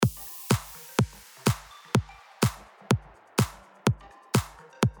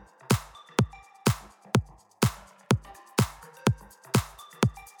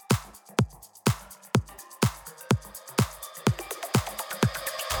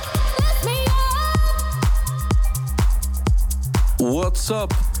What's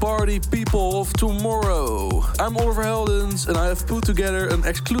up, party people of tomorrow? I'm Oliver Heldens and I have put together an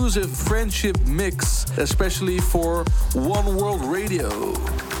exclusive friendship mix, especially for One World Radio.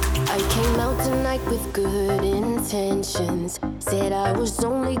 I came out tonight with good intentions. Said I was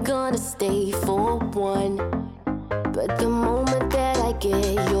only gonna stay for one. But the moment that I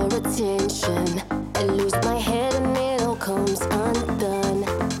get your attention, I lose my head and it all comes undone.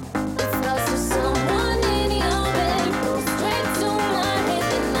 It's lost to someone in your bed, goes straight to my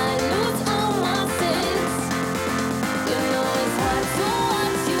head and I lose all my sense. You know it's hard to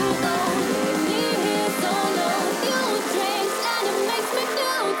watch you go, leave me here so long. You drink and it makes me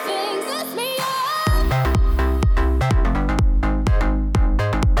do things, lift me up.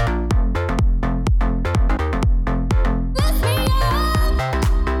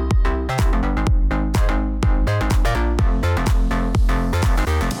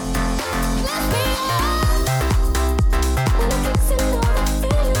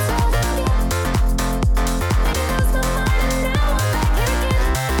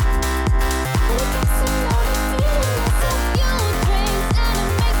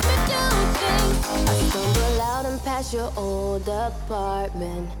 Your old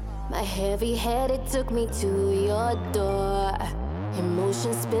apartment, my heavy head, it took me to your door.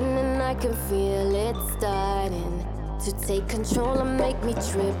 Emotions spinning, I can feel it starting to take control and make me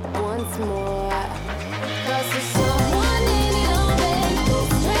trip once more. 'Cause there's someone in your bed, goes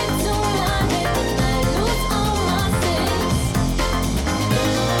straight to my head and I lose all my sense. You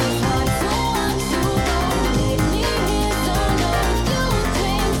know it's hard to watch you go, leave me here so long. You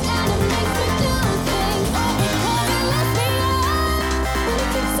drink and it makes me do things. Oh, because it lifts me up. When it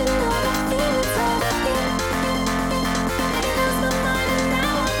kicks in, all I feel is all again. And it lose my mind and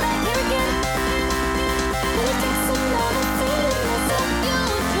now I'm back here again. When it kicks in, all I feel is myself. You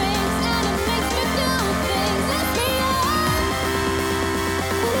drink and it makes me do things. Lift me up.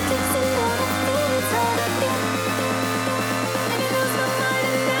 When it kicks in, all I feel is all again. And it lose my mind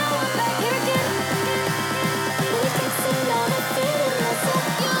and now I'm back here again. When it kicks in, all I feel is myself.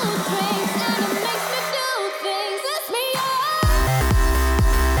 You drink and it makes me do things. Lift me up.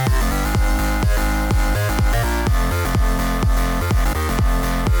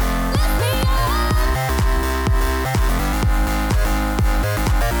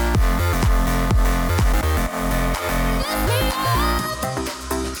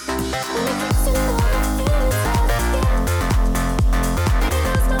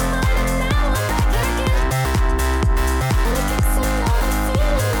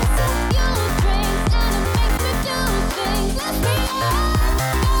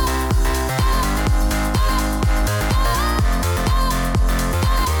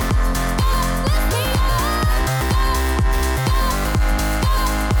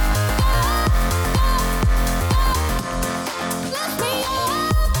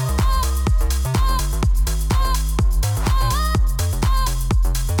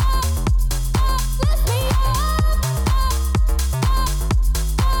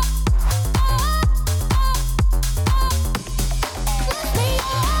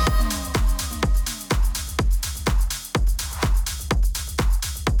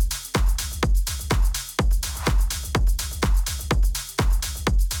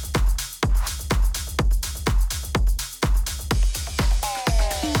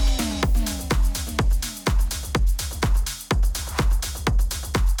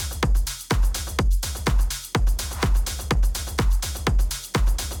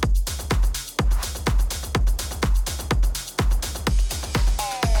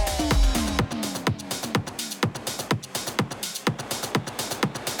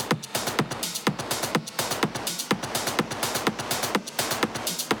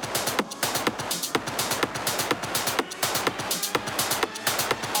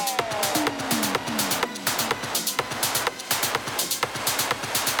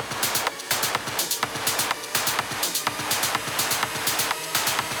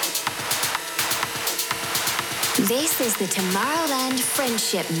 This is the Tomorrowland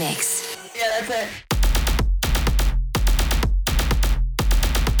Friendship Mix. Yeah, that's it.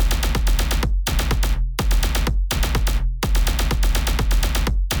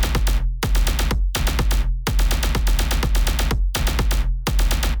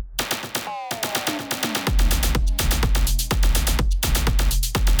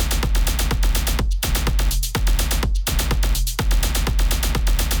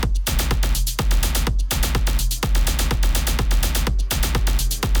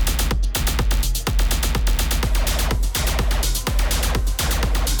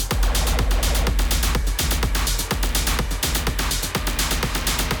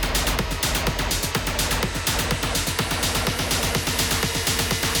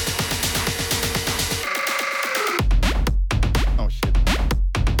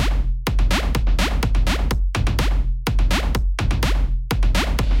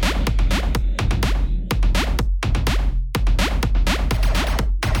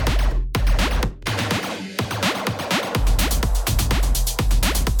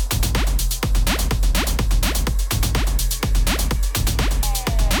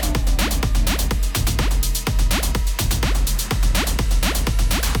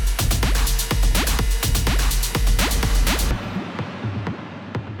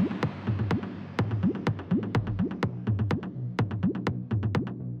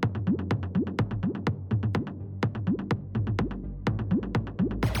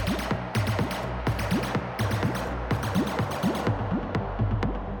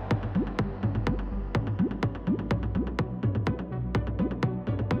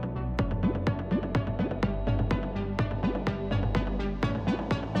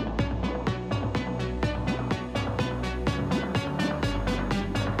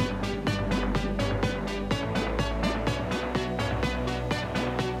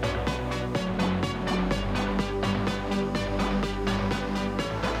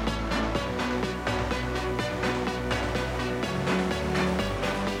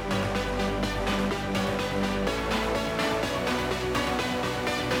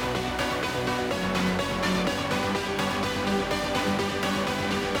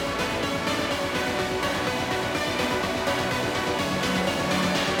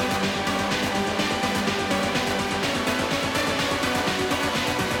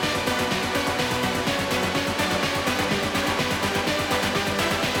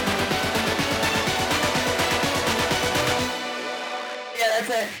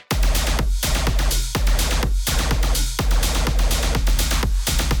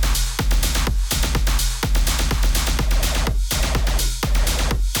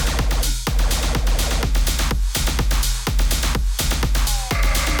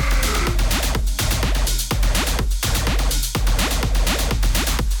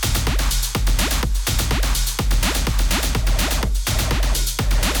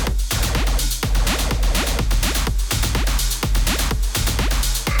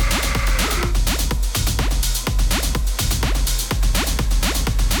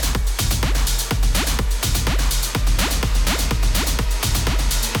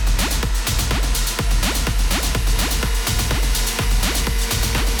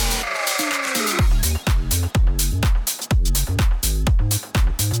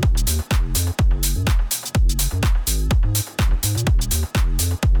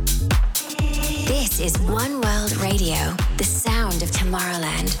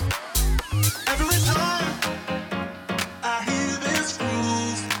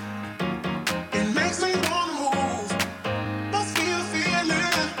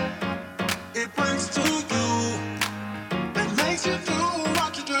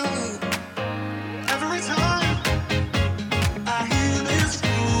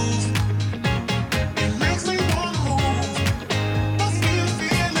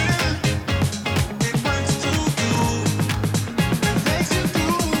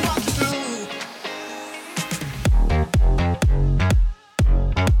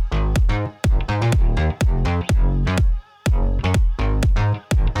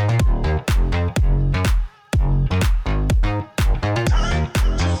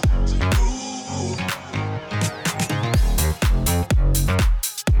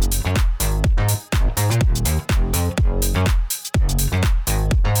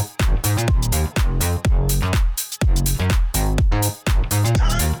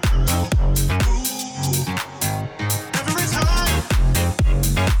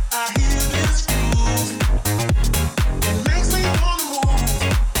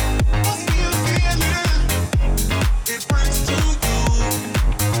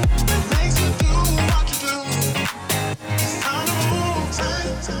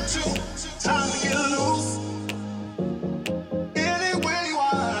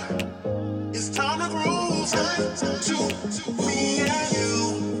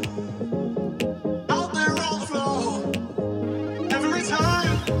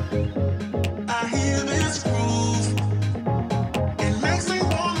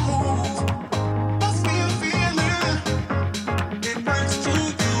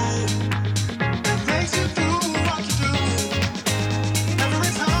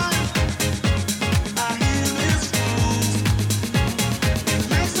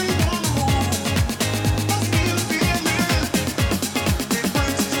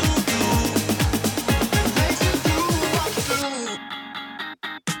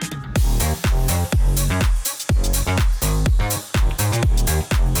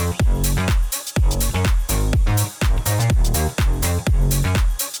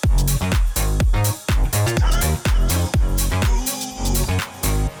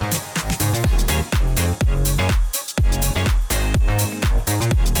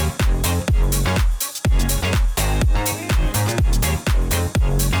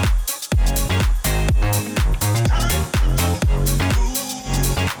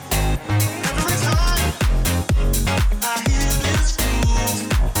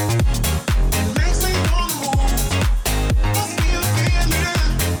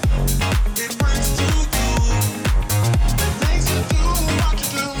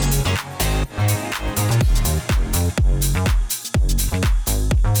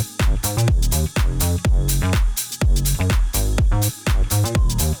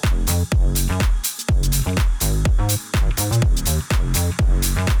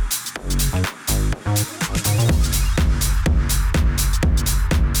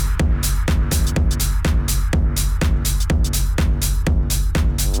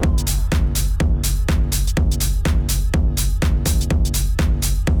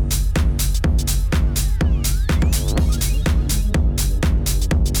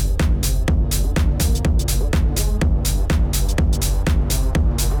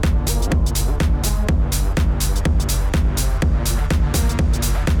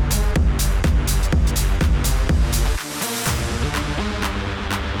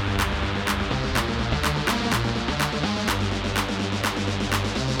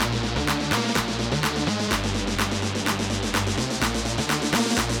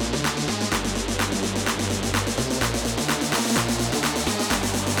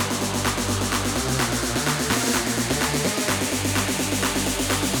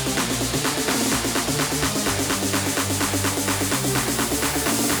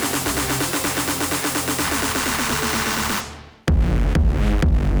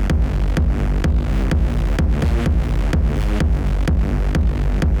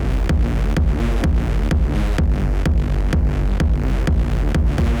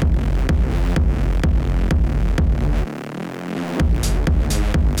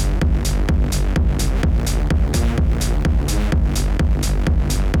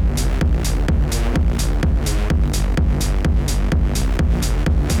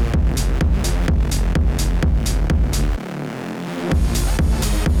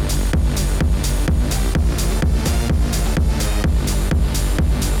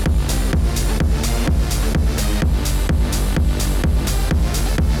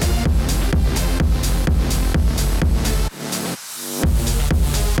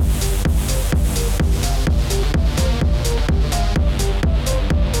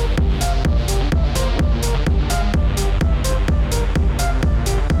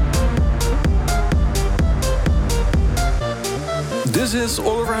 This is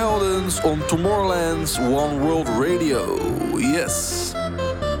Oliver Heldens on Tomorrowland's One World Radio. Yes.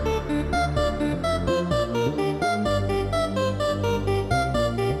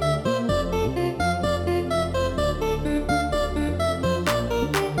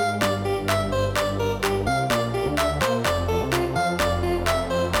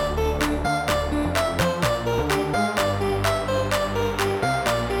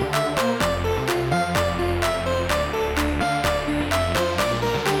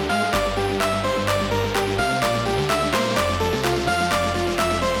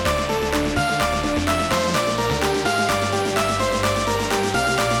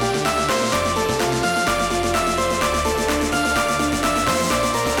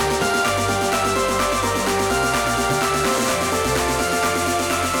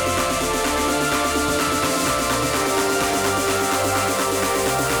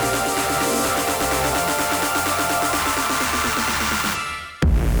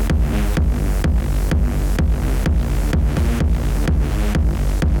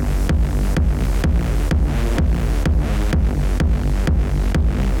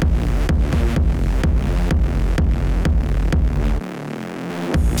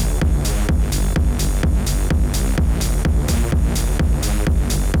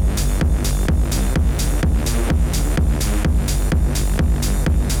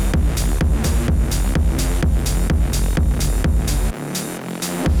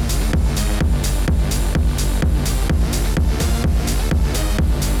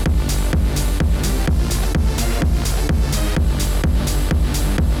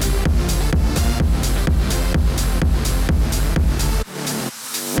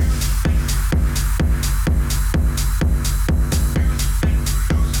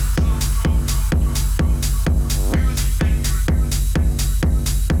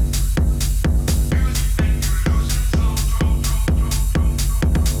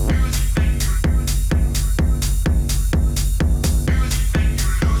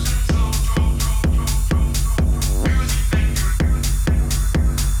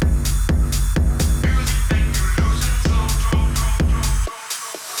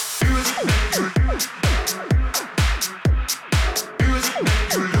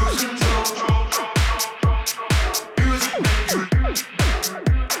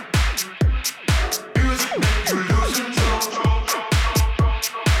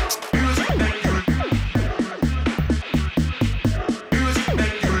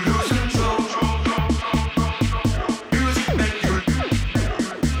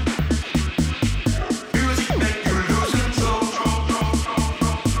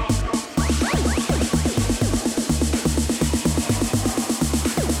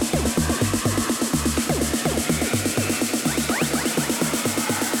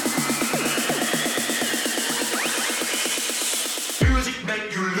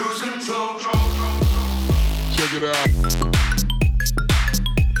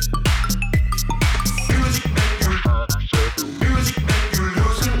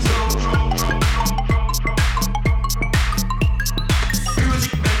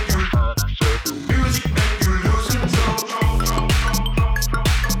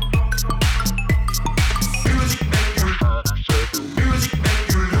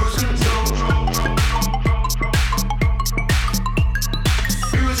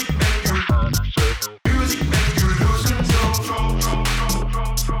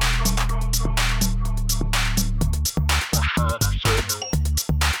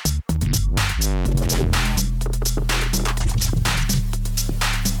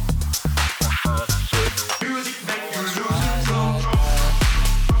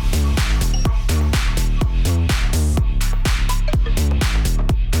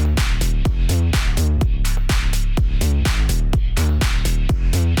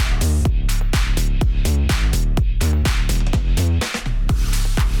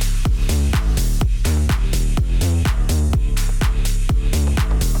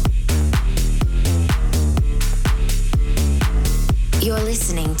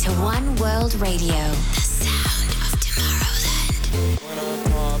 One World Radio. The sound of Tomorrowland. When I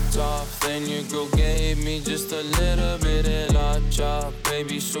popped off, then your girl gave me just a little bit of la chop.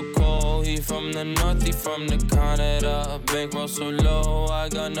 Baby so cold, he from the north, he from the Canada. Bankroll so low, I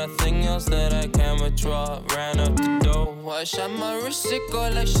got nothing else that I can withdraw. Ran up the dough, I shot my wrist, it go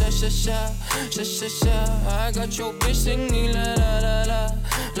like sha sha sha, sha sha sha. I got your bitch singing la la la la,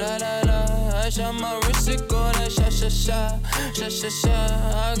 la la la. I shot my wrist, it go like sha sha sha, sha sha sha.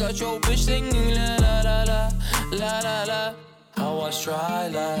 I got your bitch singing la la la la, la la la. I was try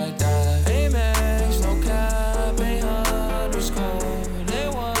like that. Amex, no cap, 800 they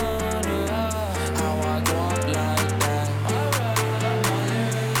wonder how I go up like that.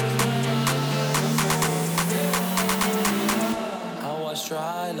 I was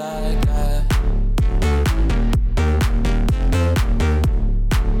try like that.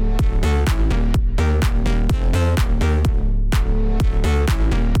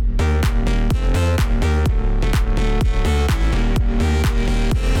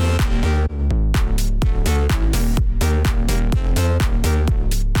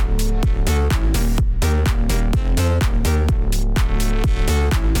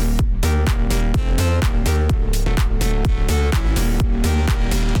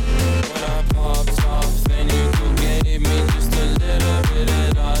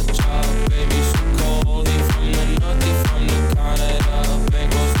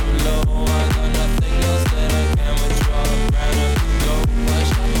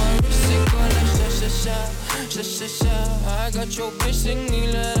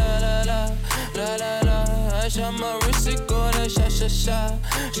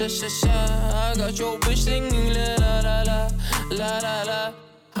 I got your bitch singing la la la la la la.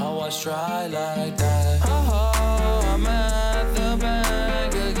 I was try like that. Oh, I'm at the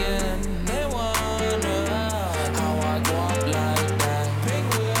bank again. They wonder how I go up like that. Big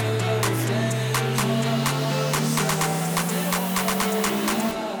wheel flames.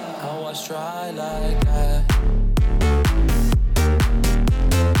 I was try like that.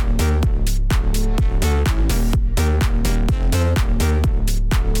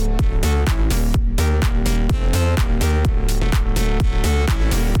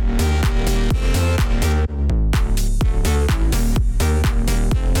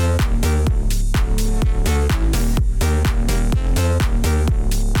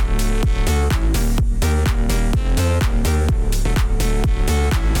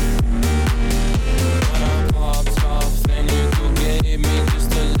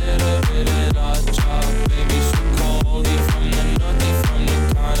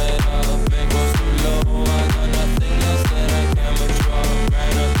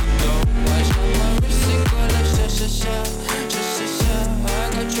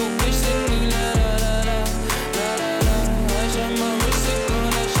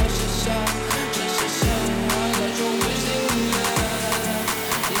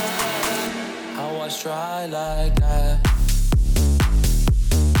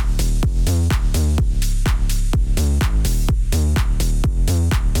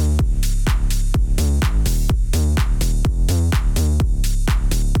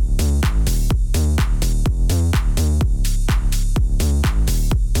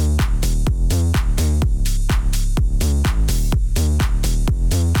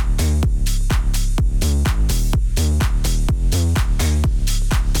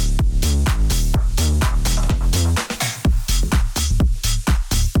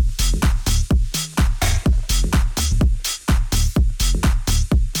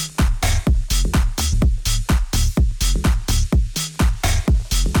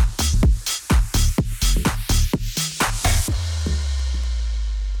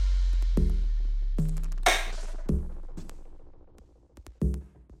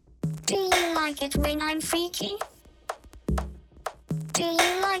 It when I'm freaky? Do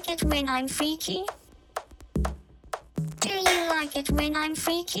you like it when I'm freaky? Do you like it when I'm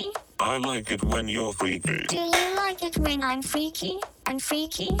freaky? I like it when you're freaky. Do you like it when I'm freaky? I'm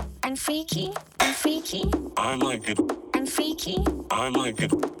freaky, I'm freaky, I'm freaky. I like it. I'm freaky. I like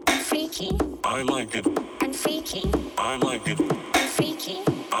it. I'm freaky. I like it. I'm freaky. I like it. I'm freaky.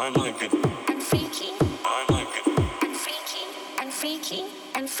 I like it. I'm freaky. I like it. I'm freaky. I'm freaky.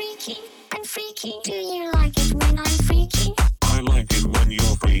 I'm freaky. I'm freaky. Do you like it when I'm freaky? I like it when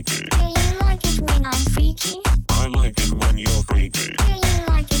you're freaky. Do you like it when I'm freaky? I like it when you're freaky. Do you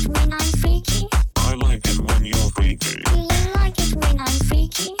like it when I'm freaky? I like it when you're freaky. Do you like it when I'm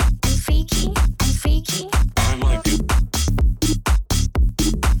freaky? I'm freaky. I'm freaky. I like it.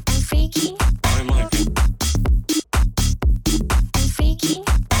 I'm freaky. I like it.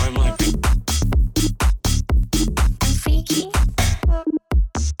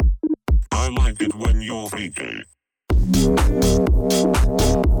 you're freaky.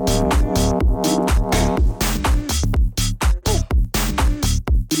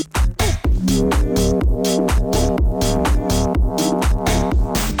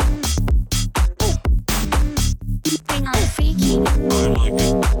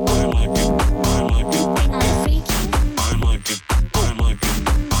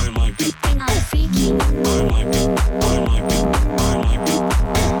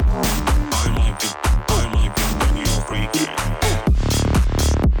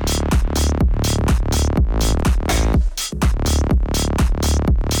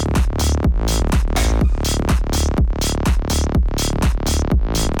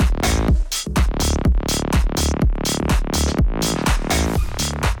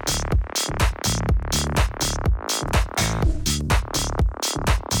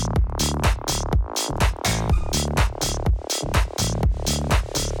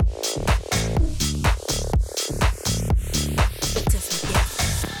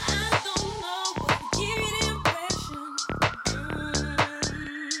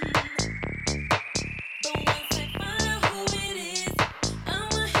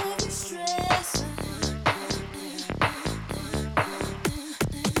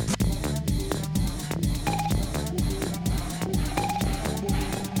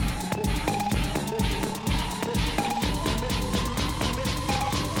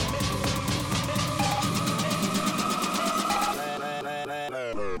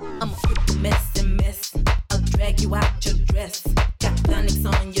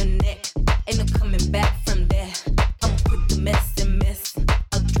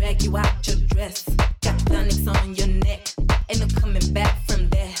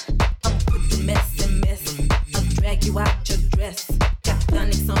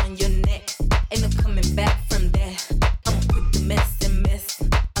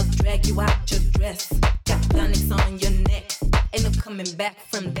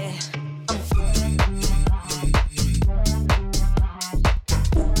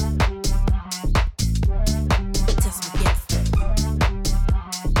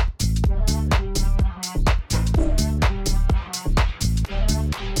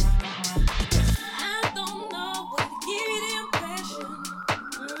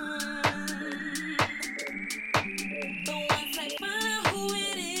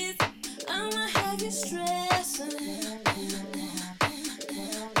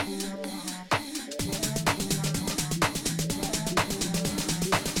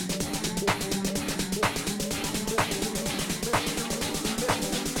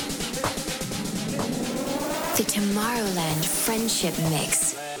 The Tomorrowland Friendship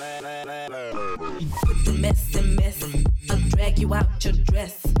Mix. With the mess and mess, I'll drag you out your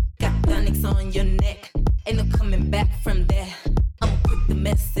dress. Got Onyx on your neck, ain't no coming back from there. I'm with the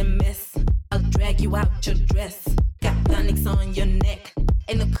mess and mess, I'll drag you out your dress. Got Onyx on your neck,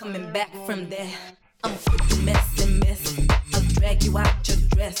 ain't no coming back from there. I'm with the mess and mess, I'll drag you out your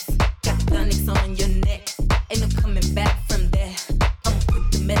dress. Got Onyx on your neck, ain't no coming back from there. I'm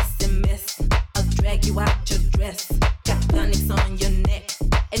with the mess and mess, I'll drag you out your dress. Got Onyx on your neck,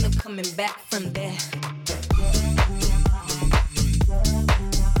 ain't no coming back from there.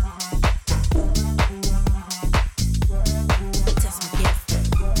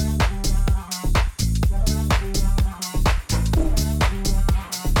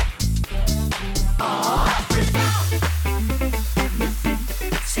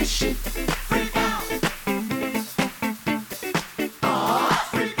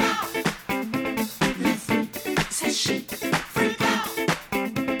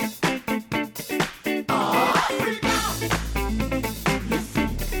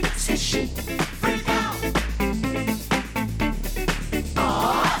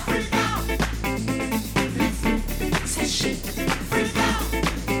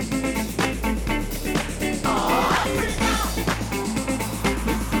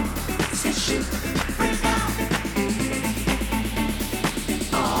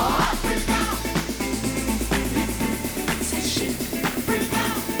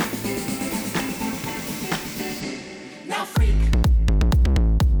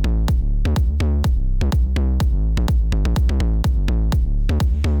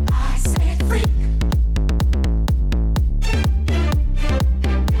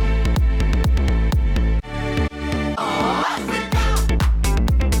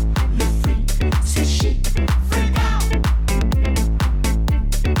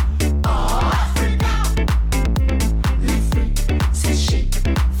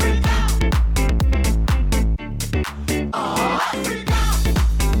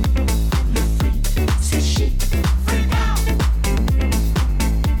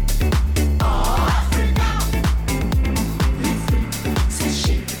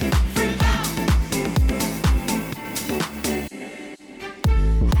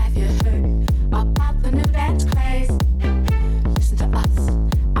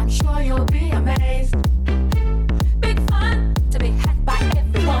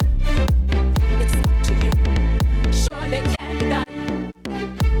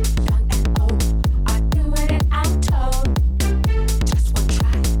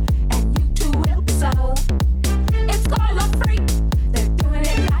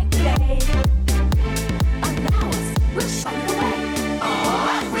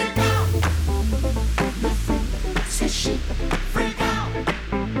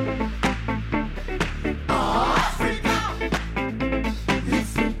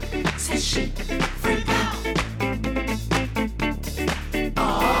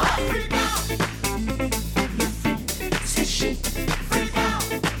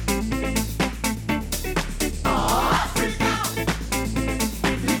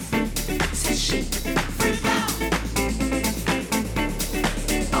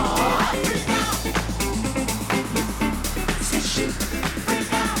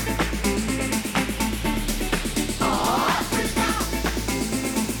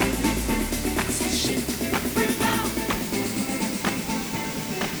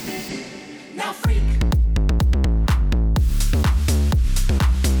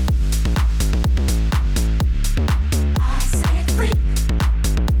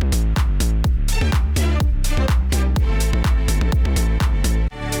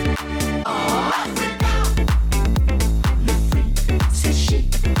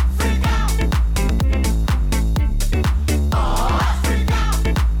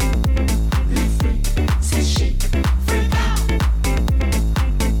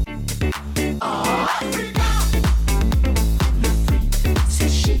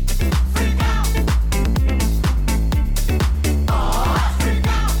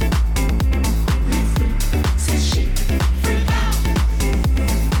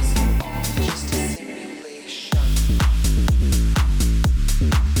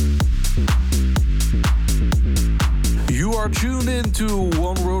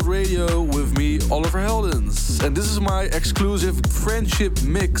 Exclusive friendship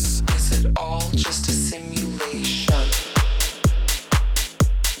mix. Is it all just a simulation?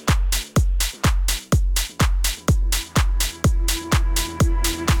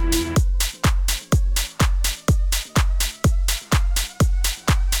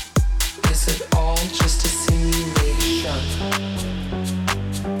 Is it all just a simulation?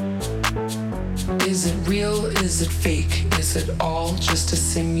 Is it real? Is it fake? Is it all just a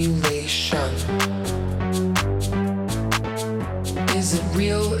simulation? Is it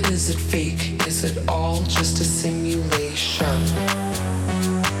real? Is it fake? Is it all just a simulation?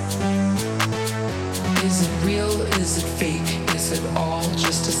 Is it real? Is it fake? Is it all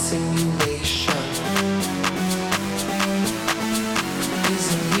just a simulation? Is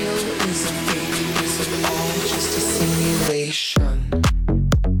it real? Is it fake? Is it all just a simulation?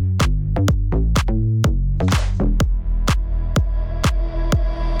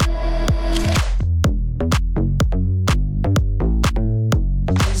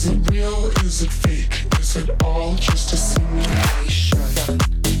 Is it fake? Is it all just a simulation?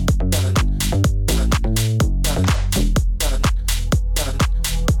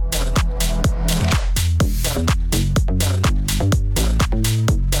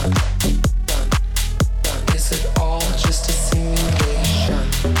 Is it all just a simulation?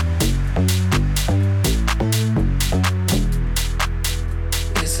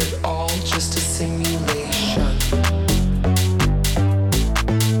 Is it all just a simulation?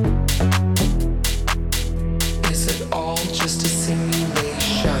 Is it all just a simulation?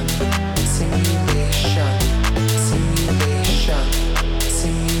 Simulation, simulation, simulation,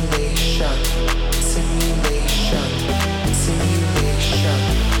 simulation, simulation,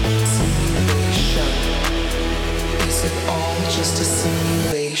 simulation. Is it all just a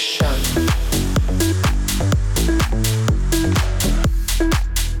simulation?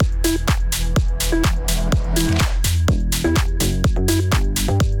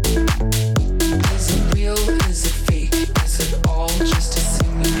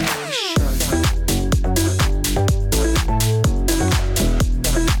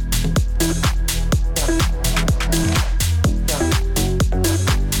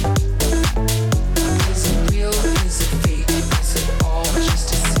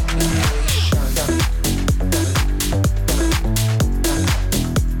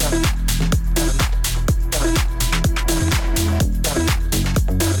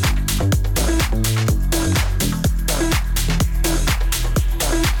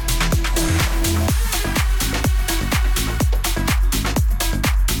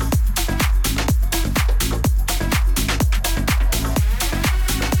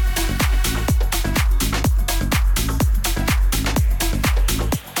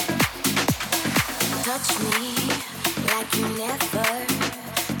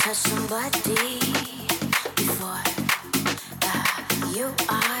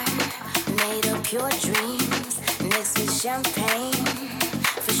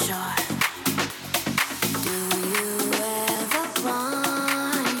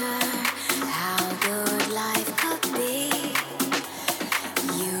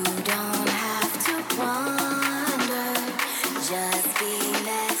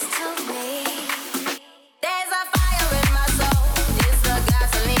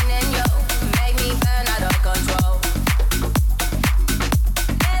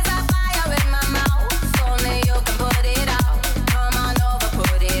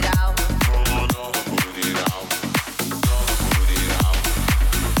 Put it out.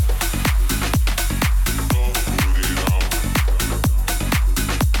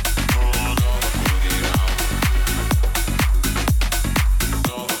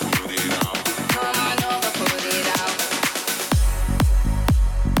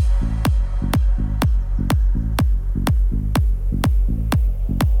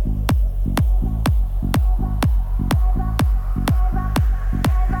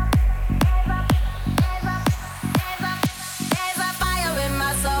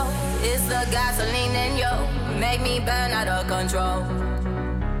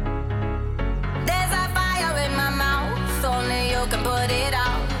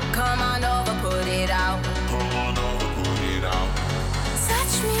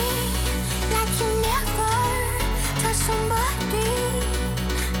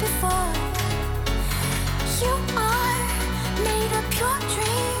 you are. Made up your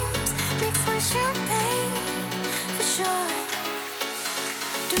dreams, mixed with champagne, for sure.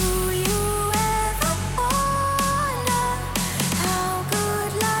 Do you ever wonder how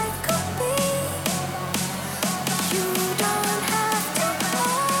good life could be? You don't have to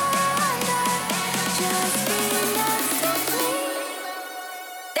wonder, just be next to me.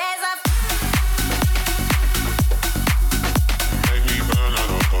 There's a Make me burn out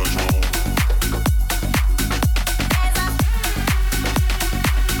of control.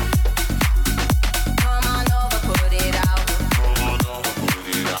 come on over, put it out. Come on over, put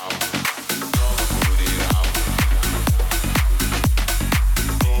it out. Over, put it out.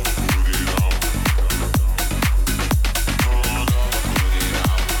 Over, put it out. Come on over, put it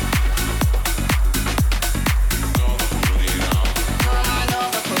out. Over, put it out. Come on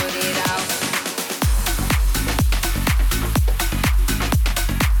over, put it out.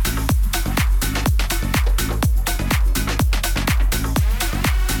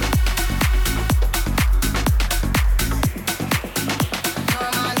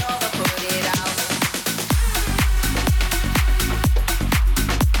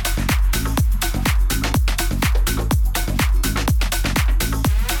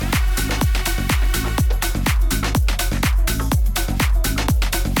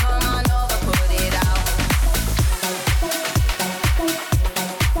 Come on over, put it out.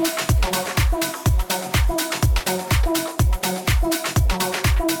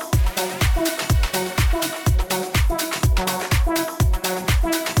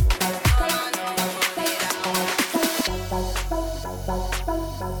 Come on over, put it out.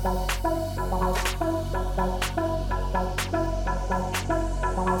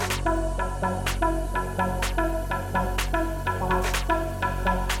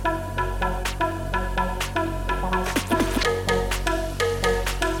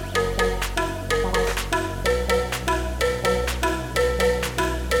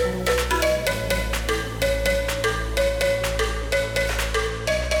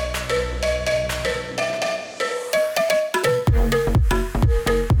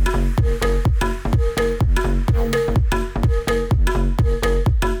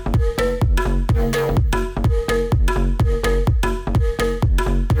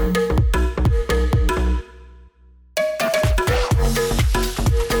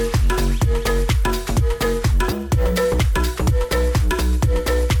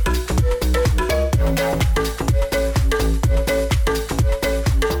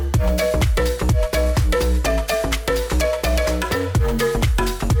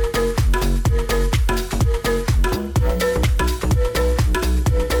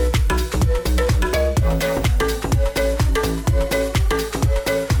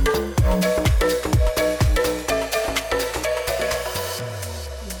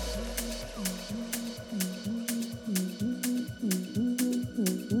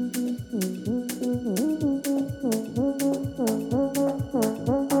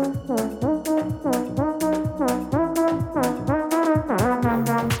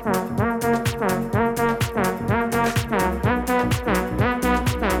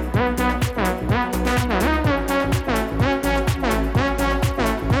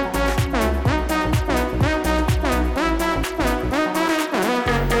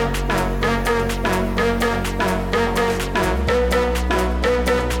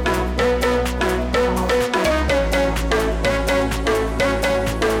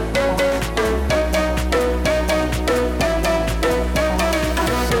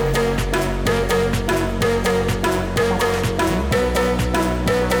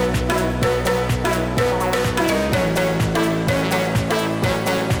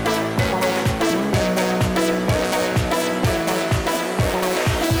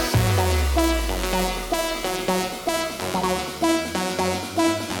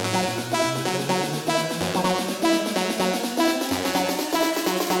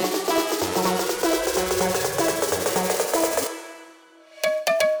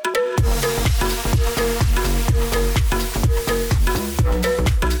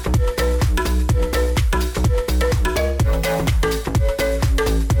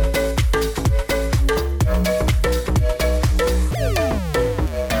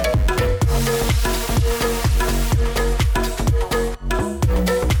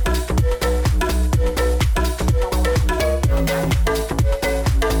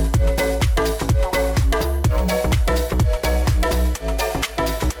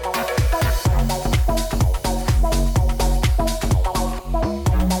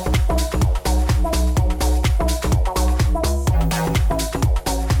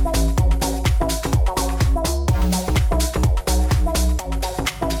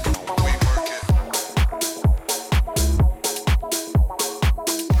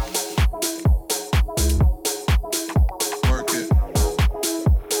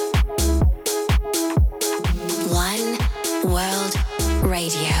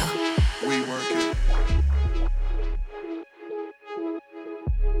 Radio. We work it.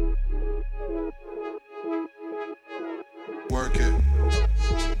 Work it.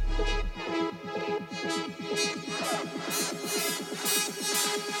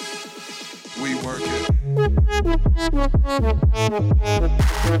 We work it.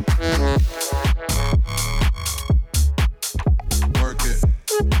 Work it.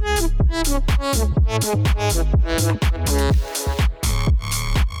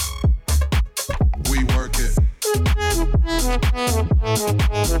 We work it.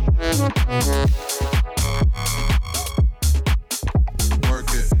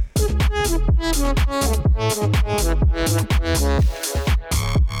 Work it.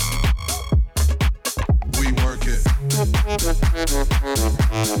 We work it.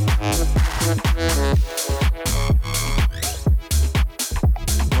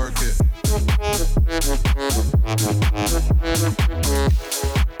 Work it.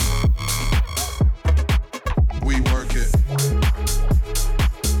 We work it.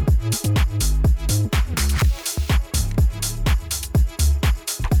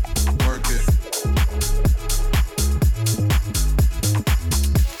 Work it.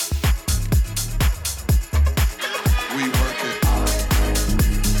 We work it.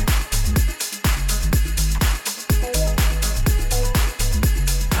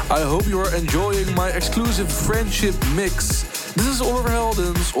 I hope you are enjoying my exclusive friendship mix. This is Oliver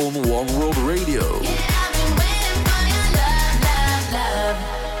Heldens on One World Radio. I've been waiting for your love, love, love.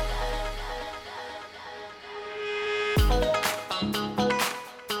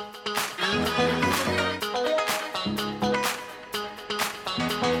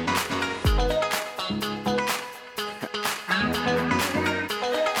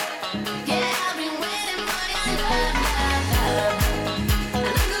 Yeah, I've been waiting for your love, love, love.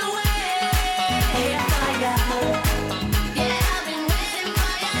 Look the way I find out. Yeah, I've been waiting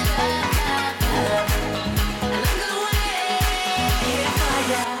for your love, love, love.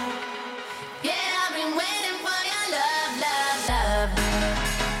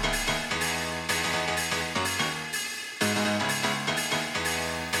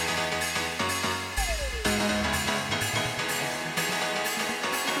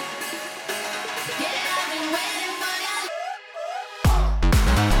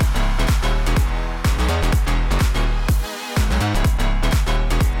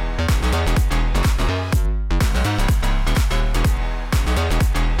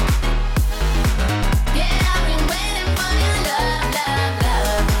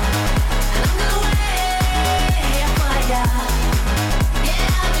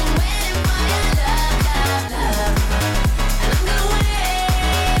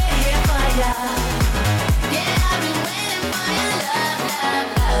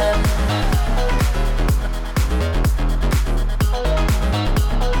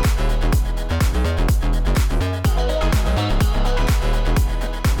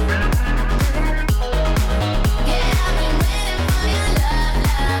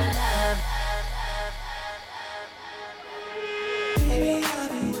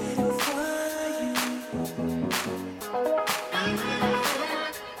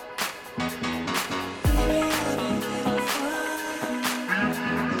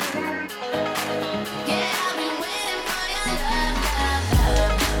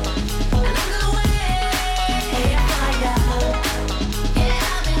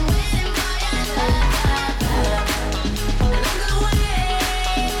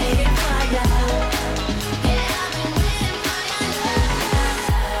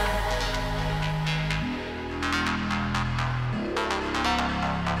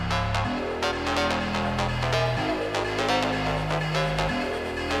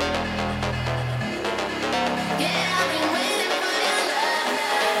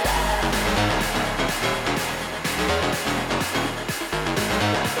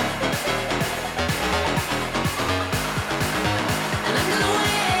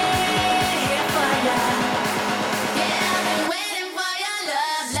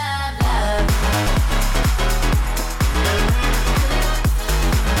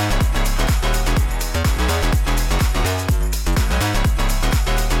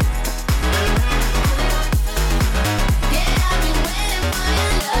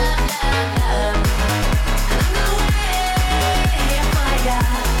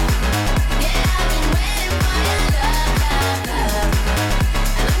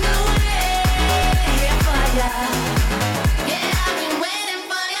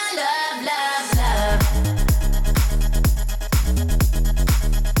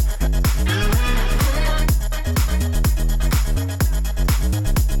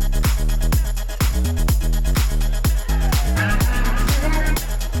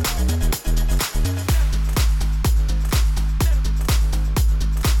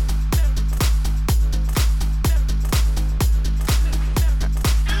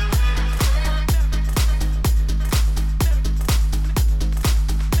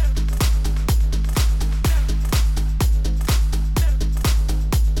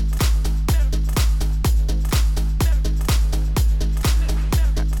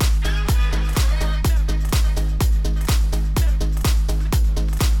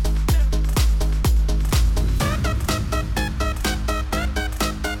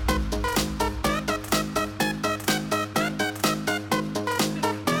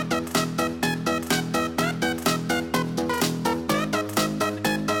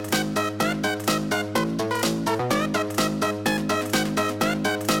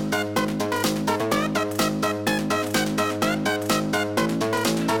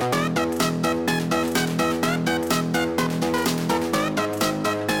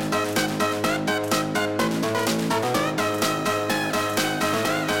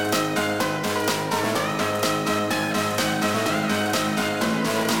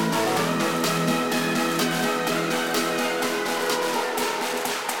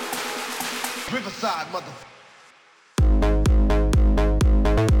 Riverside, mother.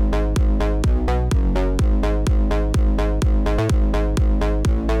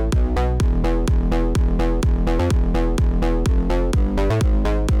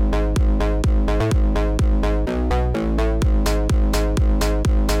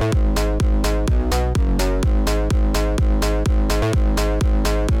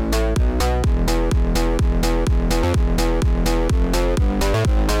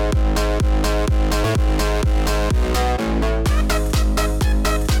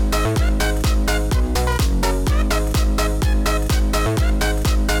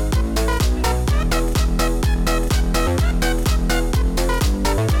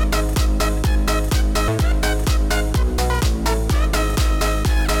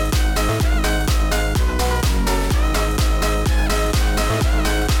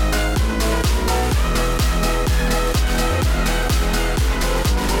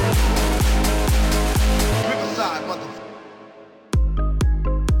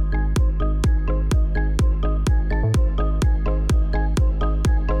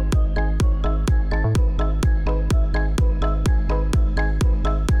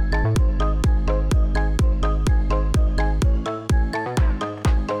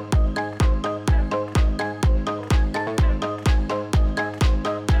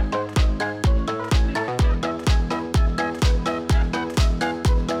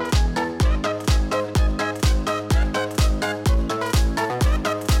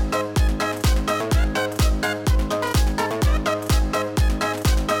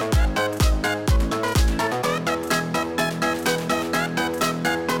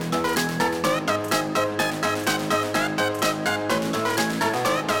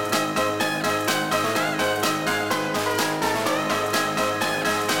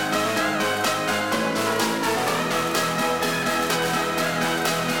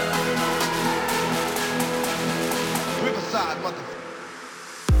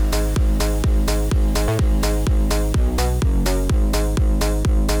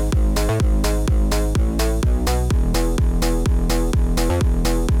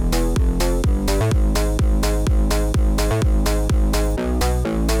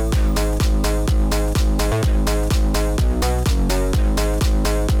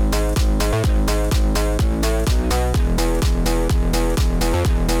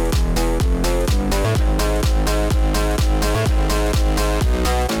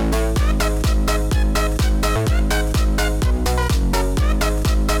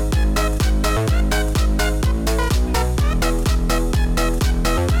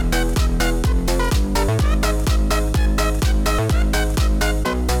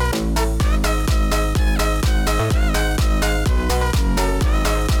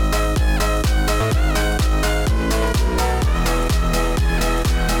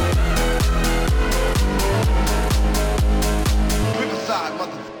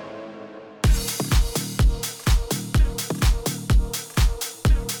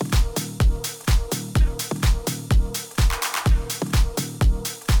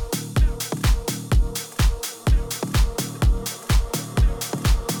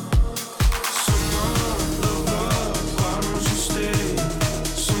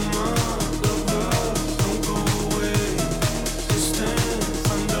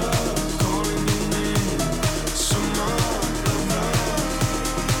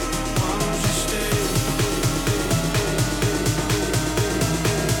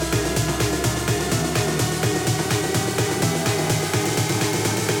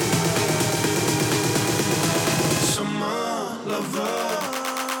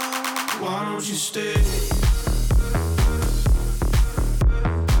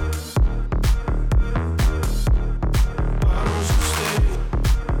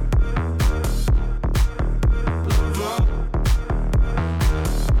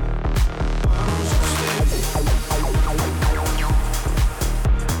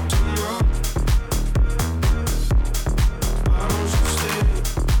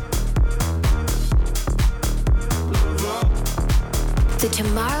 The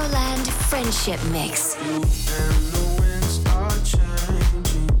Tomorrowland Friendship Mix.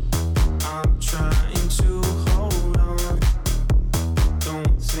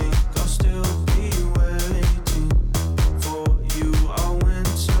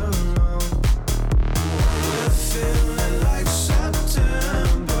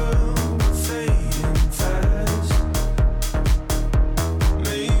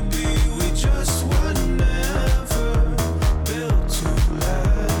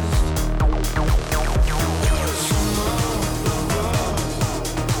 Some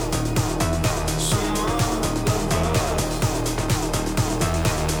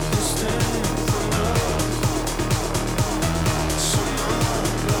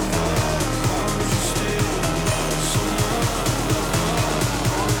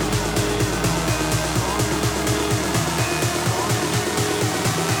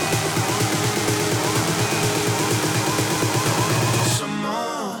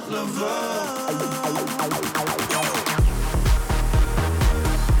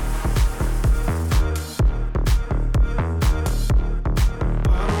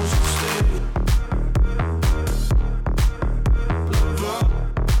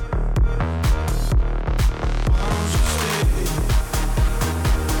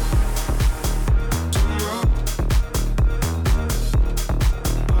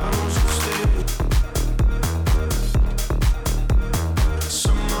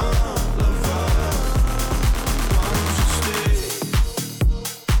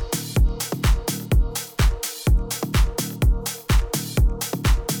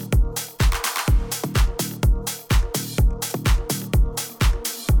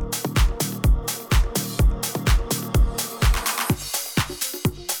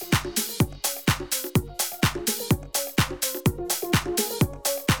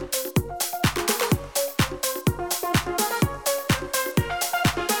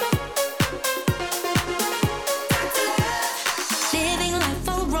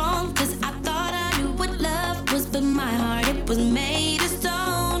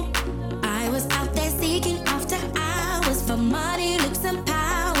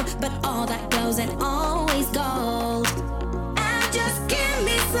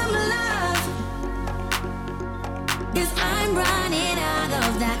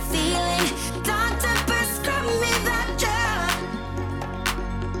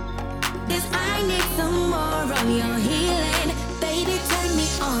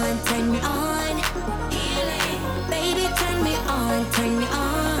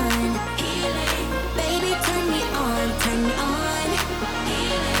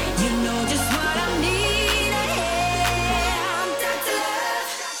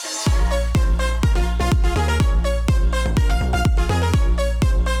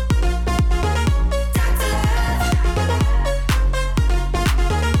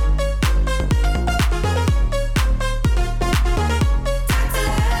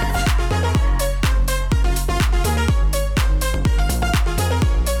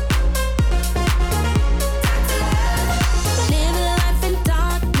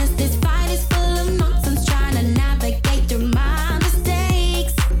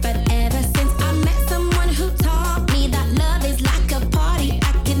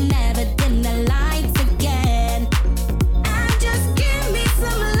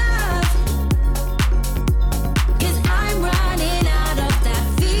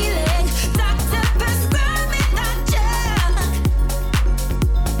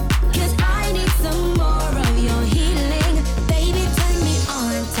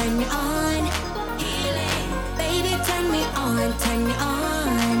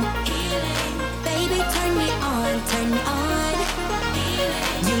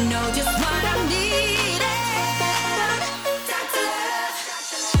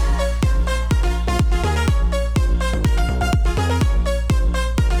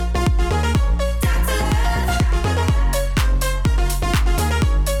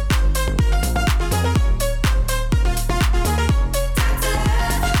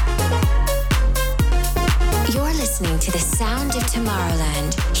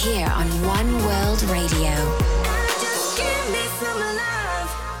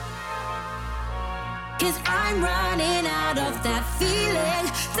 'cause I'm running out of that feeling.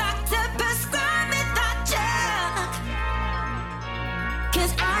 Doctor, prescribe me that drug,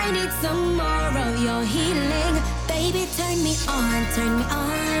 'cause I need some more of your healing. Baby, turn me on, turn me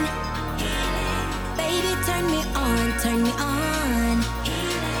on. Baby, turn me on, turn me on.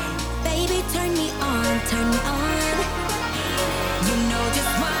 Baby, turn me on, turn me on. You know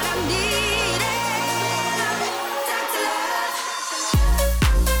just what I'm needing. Dr. Love.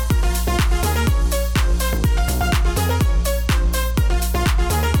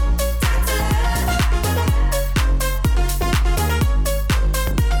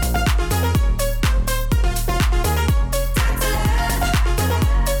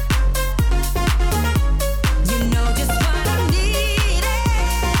 You know just what I'm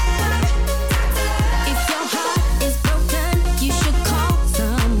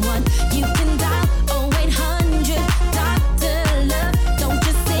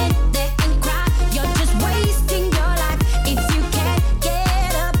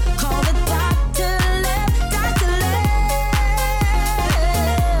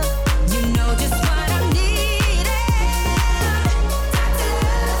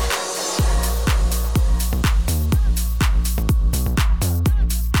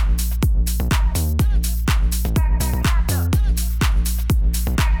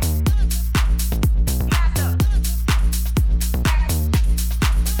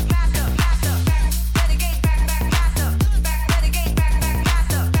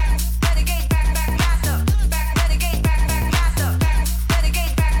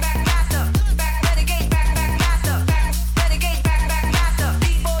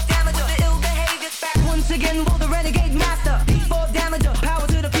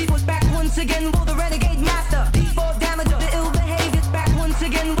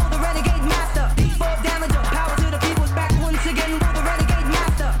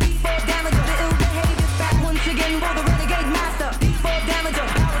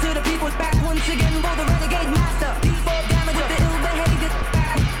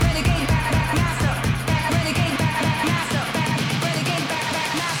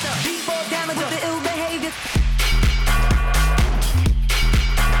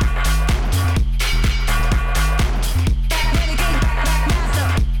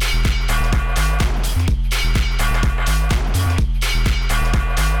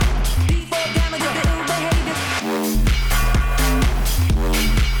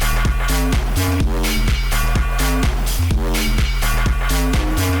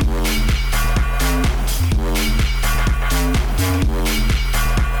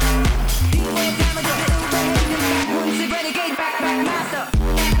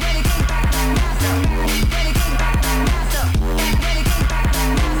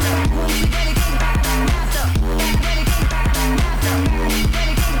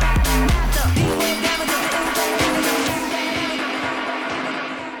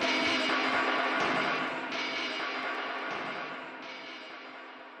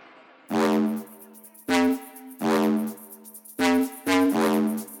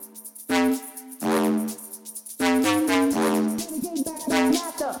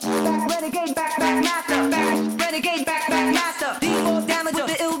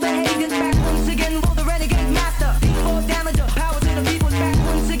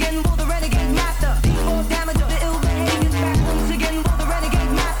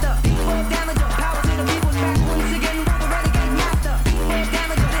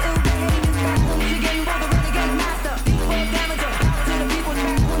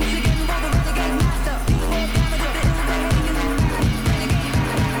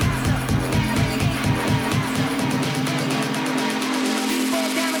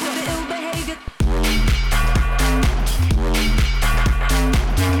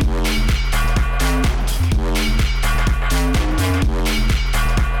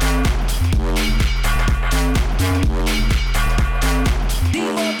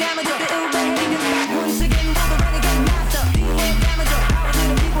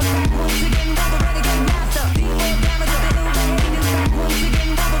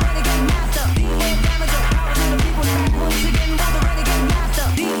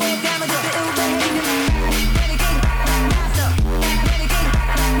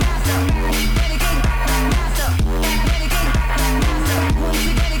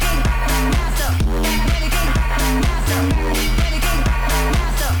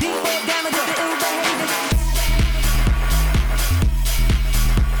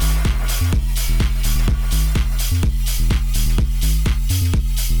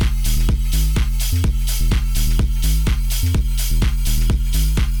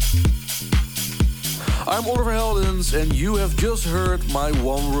Helldens, and you have just heard my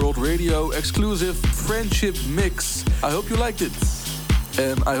One World Radio exclusive friendship mix. I hope you liked it,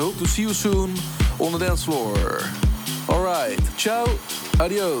 and I hope to see you soon on the dance floor. Alright, ciao,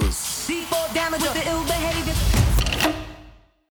 adios. D4 damage with the ill behavior.